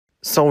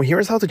So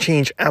here's how to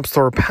change App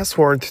Store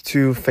password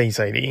to Face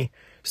ID.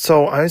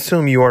 So I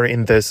assume you are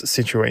in this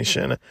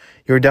situation.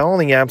 You're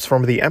downloading apps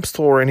from the App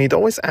Store and it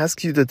always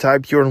asks you to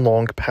type your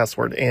long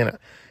password in,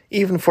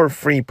 even for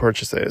free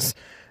purchases.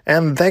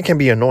 And that can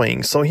be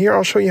annoying. So here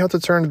I'll show you how to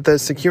turn the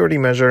security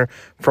measure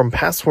from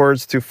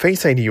passwords to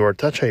Face ID or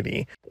Touch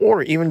ID,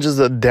 or even just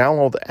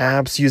download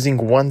apps using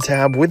one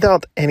tab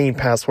without any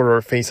password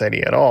or Face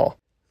ID at all.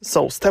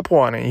 So step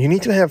 1, you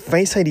need to have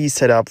Face ID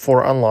set up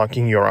for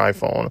unlocking your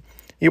iPhone.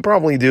 You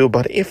probably do,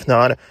 but if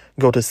not,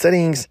 go to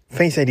Settings,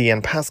 Face ID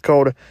and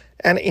Passcode,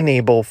 and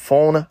enable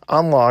Phone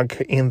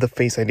Unlock in the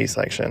Face ID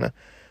section.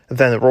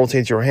 Then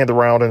rotate your hand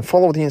around and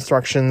follow the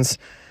instructions,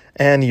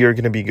 and you're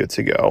going to be good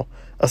to go.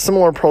 A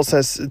similar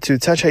process to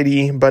Touch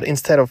ID, but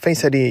instead of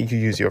Face ID, you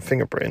use your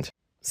fingerprint.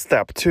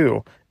 Step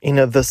 2.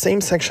 In the same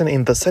section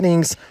in the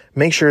settings,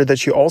 make sure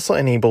that you also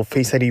enable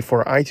Face ID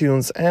for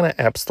iTunes and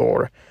App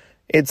Store.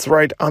 It's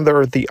right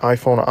under the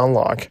iPhone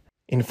unlock.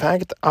 In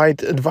fact,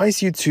 I'd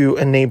advise you to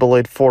enable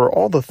it for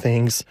all the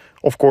things,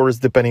 of course,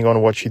 depending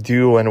on what you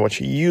do and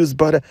what you use,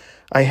 but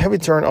I have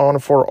it turned on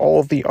for all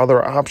of the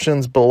other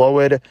options below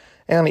it,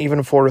 and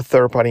even for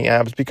third-party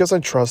apps because I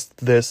trust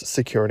this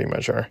security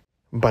measure.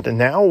 But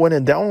now,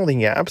 when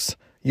downloading apps,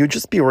 you'll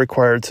just be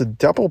required to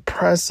double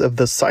press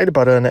the side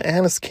button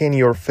and scan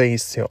your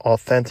face to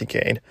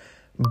authenticate.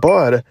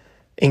 But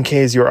in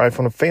case your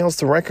iPhone fails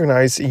to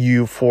recognize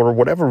you for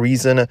whatever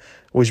reason,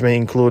 which may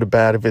include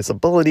bad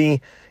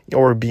visibility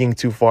or being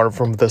too far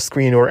from the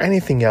screen or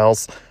anything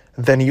else,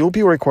 then you'll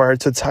be required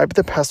to type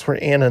the password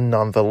in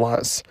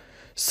nonetheless.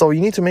 So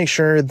you need to make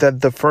sure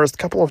that the first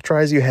couple of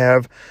tries you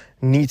have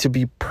need to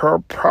be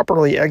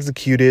properly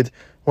executed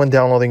when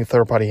downloading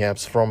third-party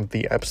apps from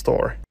the App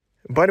Store.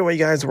 By the way,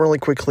 guys, really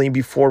quickly,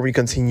 before we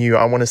continue,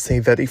 I want to say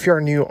that if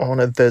you're new on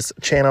this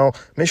channel,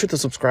 make sure to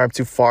subscribe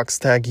to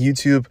Foxtech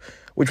YouTube,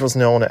 which was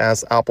known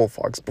as Apple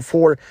Fox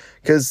before,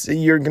 because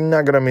you're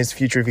not going to miss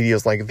future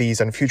videos like these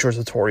and future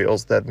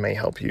tutorials that may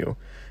help you.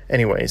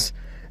 Anyways,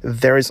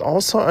 there is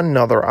also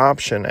another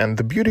option, and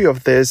the beauty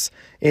of this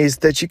is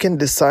that you can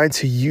decide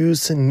to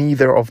use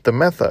neither of the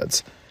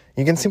methods.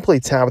 You can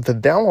simply tap the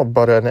download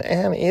button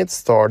and it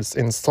starts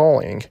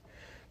installing.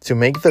 To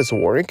make this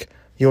work,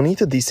 you'll need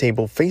to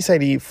disable Face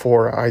ID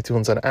for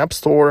iTunes and App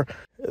Store.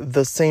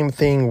 The same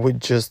thing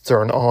would just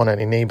turn on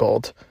and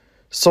enabled.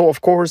 So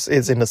of course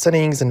it's in the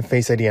settings and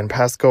Face ID and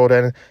passcode,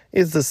 and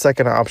it's the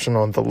second option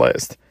on the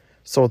list.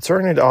 So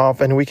turn it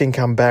off and we can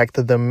come back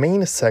to the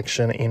main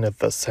section in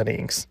the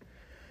settings.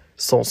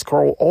 So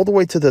scroll all the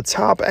way to the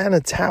top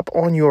and tap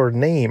on your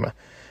name,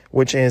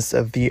 which is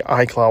the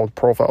iCloud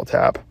profile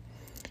tab.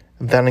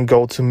 Then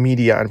go to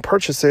Media and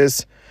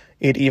Purchases.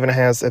 It even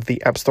has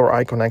the App Store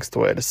icon next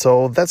to it,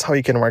 so that's how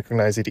you can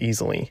recognize it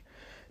easily.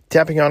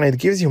 Tapping on it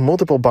gives you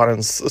multiple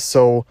buttons,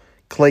 so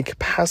click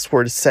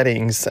Password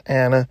Settings,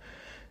 and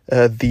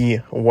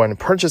when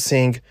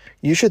purchasing,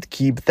 you should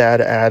keep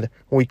that at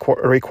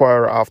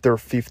require after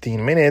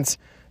 15 minutes.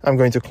 I'm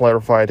going to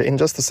clarify it in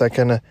just a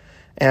second.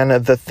 And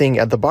the thing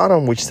at the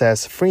bottom which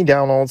says free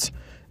downloads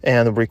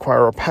and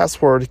require a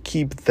password,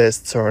 keep this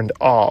turned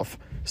off.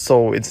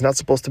 So it's not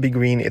supposed to be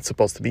green, it's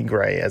supposed to be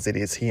gray as it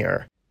is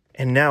here.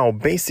 And now,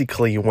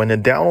 basically,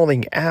 when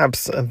downloading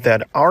apps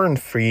that aren't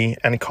free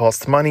and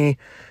cost money,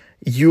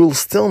 you'll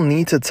still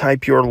need to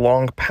type your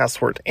long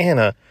password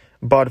in,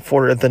 but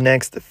for the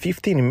next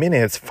 15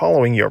 minutes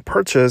following your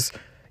purchase,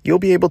 you'll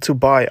be able to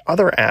buy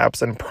other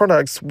apps and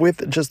products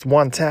with just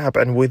one tap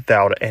and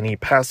without any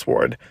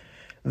password.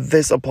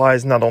 This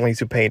applies not only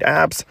to paid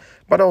apps,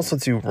 but also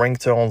to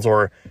ringtones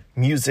or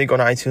music on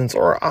iTunes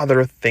or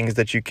other things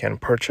that you can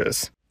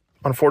purchase.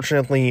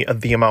 Unfortunately,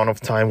 the amount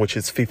of time, which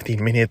is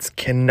 15 minutes,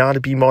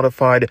 cannot be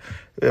modified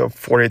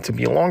for it to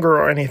be longer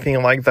or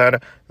anything like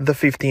that. The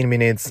 15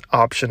 minutes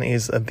option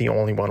is the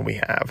only one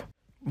we have.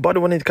 But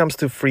when it comes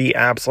to free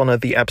apps on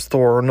the App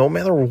Store, no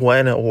matter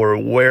when or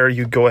where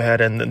you go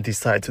ahead and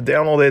decide to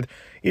download it,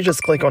 you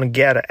just click on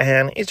Get,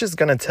 and it's just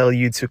going to tell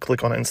you to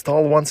click on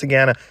Install once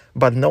again,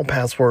 but no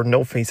password,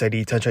 no Face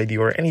ID, Touch ID,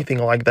 or anything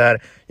like that.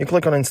 You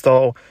click on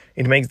Install,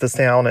 it makes the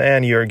sound,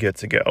 and you're good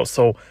to go.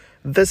 So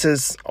this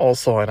is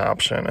also an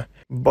option.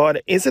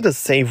 But is it a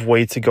safe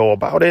way to go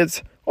about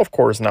it? Of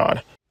course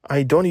not.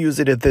 I don't use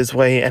it this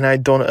way, and I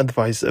don't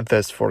advise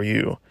this for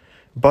you.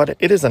 But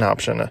it is an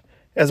option.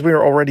 As we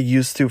are already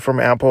used to from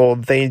Apple,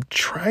 they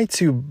try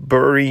to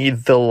bury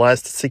the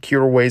less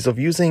secure ways of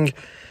using.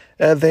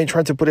 They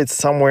try to put it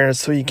somewhere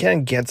so you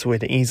can't get to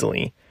it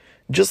easily.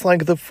 Just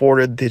like the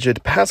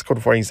 4-digit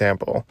passcode, for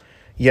example.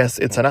 Yes,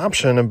 it's an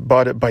option,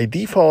 but by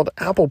default,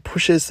 Apple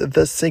pushes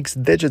the 6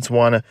 digits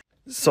one.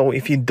 So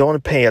if you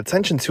don't pay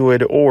attention to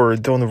it or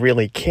don't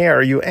really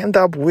care, you end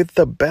up with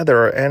the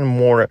better and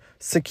more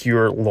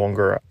secure,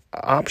 longer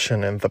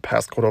option in the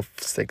passcode of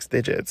 6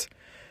 digits.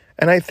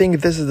 And I think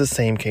this is the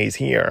same case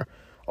here.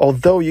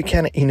 Although you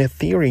can, in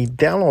theory,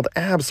 download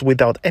apps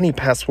without any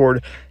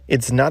password,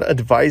 it's not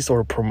advised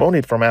or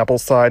promoted from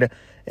Apple's side,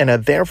 and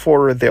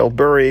therefore they'll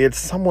bury it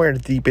somewhere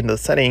deep in the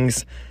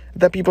settings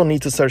that people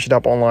need to search it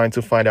up online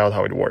to find out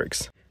how it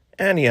works.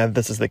 And yeah,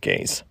 this is the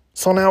case.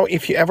 So now,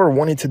 if you ever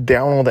wanted to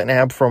download an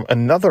app from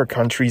another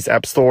country's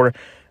app store,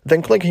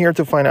 then click here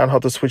to find out how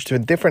to switch to a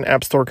different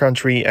app store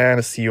country,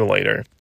 and see you later.